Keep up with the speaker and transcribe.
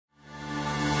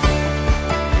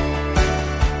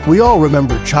We all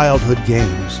remember childhood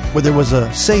games where there was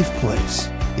a safe place.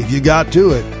 If you got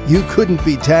to it, you couldn't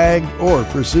be tagged or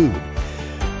pursued.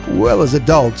 Well, as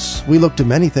adults, we look to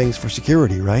many things for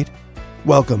security, right?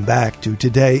 Welcome back to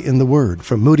Today in the Word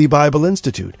from Moody Bible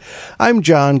Institute. I'm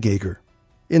John Gager.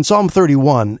 In Psalm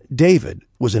 31, David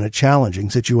was in a challenging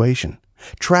situation.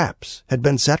 Traps had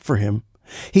been set for him.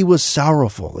 He was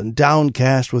sorrowful and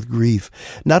downcast with grief.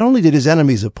 Not only did his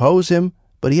enemies oppose him,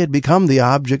 but he had become the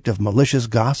object of malicious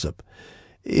gossip.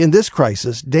 In this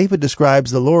crisis, David describes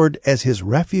the Lord as his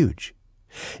refuge.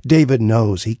 David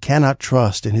knows he cannot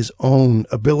trust in his own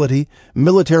ability,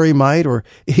 military might, or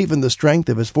even the strength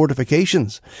of his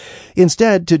fortifications.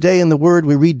 Instead, today in the Word,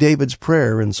 we read David's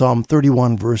prayer in Psalm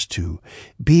 31, verse 2.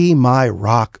 Be my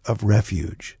rock of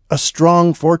refuge, a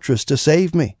strong fortress to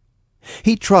save me.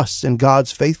 He trusts in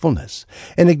God's faithfulness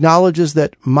and acknowledges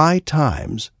that my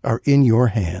times are in your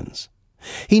hands.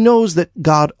 He knows that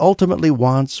God ultimately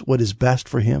wants what is best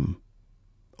for him.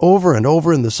 Over and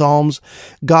over in the Psalms,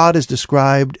 God is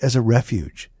described as a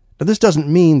refuge. Now, this doesn't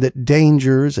mean that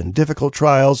dangers and difficult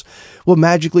trials will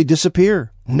magically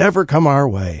disappear, never come our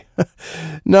way.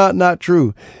 Not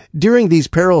true. During these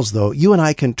perils, though, you and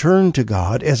I can turn to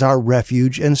God as our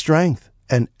refuge and strength,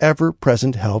 an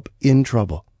ever-present help in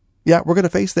trouble. Yeah, we're going to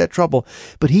face that trouble,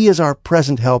 but He is our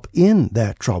present help in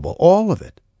that trouble, all of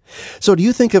it. So do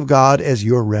you think of God as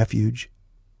your refuge?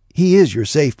 He is your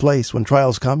safe place when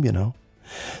trials come, you know.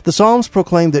 The Psalms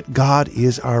proclaim that God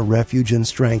is our refuge and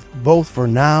strength, both for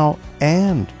now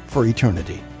and for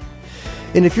eternity.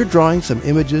 And if you're drawing some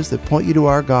images that point you to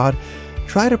our God,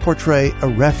 try to portray a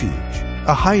refuge,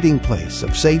 a hiding place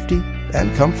of safety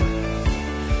and comfort.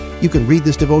 You can read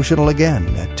this devotional again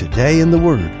at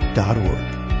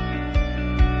todayintheword.org.